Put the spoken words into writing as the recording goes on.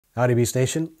Howdy Beast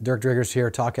Nation, Dirk Driggers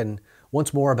here talking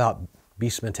once more about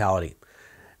beast mentality.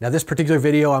 Now this particular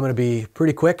video I'm going to be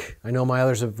pretty quick. I know my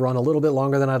others have run a little bit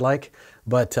longer than I'd like,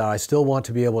 but I still want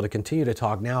to be able to continue to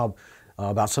talk now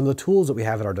about some of the tools that we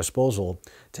have at our disposal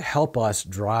to help us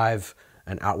drive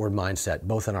an outward mindset,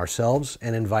 both in ourselves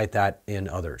and invite that in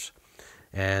others.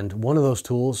 And one of those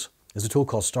tools is a tool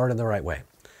called Start in the Right Way.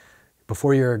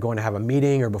 Before you're going to have a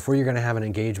meeting or before you're going to have an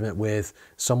engagement with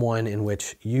someone in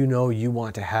which you know you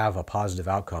want to have a positive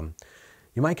outcome,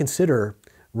 you might consider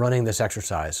running this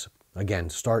exercise. Again,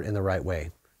 start in the right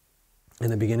way. In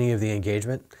the beginning of the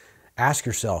engagement, ask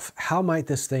yourself, how might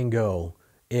this thing go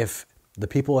if the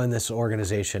people in this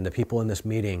organization, the people in this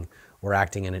meeting were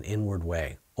acting in an inward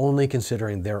way, only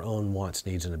considering their own wants,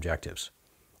 needs, and objectives?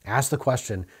 Ask the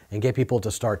question and get people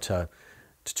to start to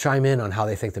chime in on how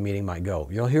they think the meeting might go.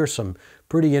 You'll hear some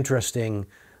pretty interesting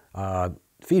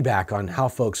feedback on how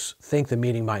folks think the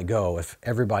meeting might go if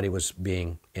everybody was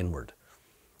being inward.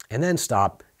 And then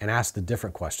stop and ask the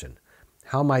different question.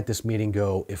 How might this meeting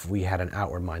go if we had an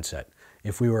outward mindset?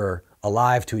 If we were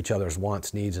alive to each other's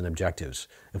wants, needs, and objectives?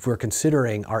 If we're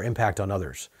considering our impact on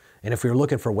others? And if we were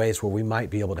looking for ways where we might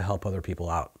be able to help other people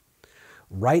out?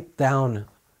 Write down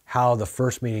how the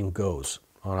first meeting goes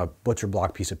on a butcher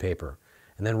block piece of paper.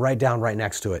 And then write down right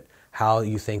next to it how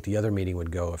you think the other meeting would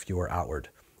go if you were outward.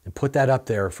 And put that up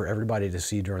there for everybody to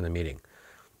see during the meeting.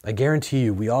 I guarantee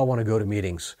you, we all want to go to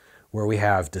meetings where we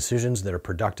have decisions that are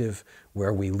productive,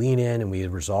 where we lean in and we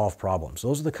resolve problems.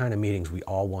 Those are the kind of meetings we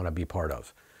all want to be part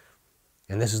of.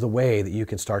 And this is the way that you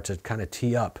can start to kind of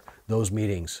tee up those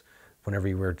meetings whenever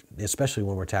you were, especially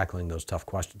when we're tackling those tough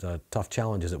questions, tough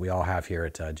challenges that we all have here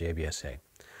at JBSA.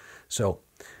 So,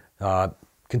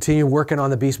 continue working on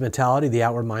the beast mentality, the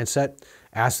outward mindset.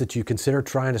 Ask that you consider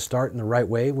trying to start in the right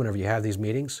way whenever you have these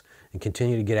meetings and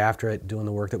continue to get after it doing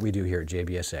the work that we do here at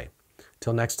JBSA.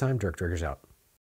 Till next time, Dirk Driggers out.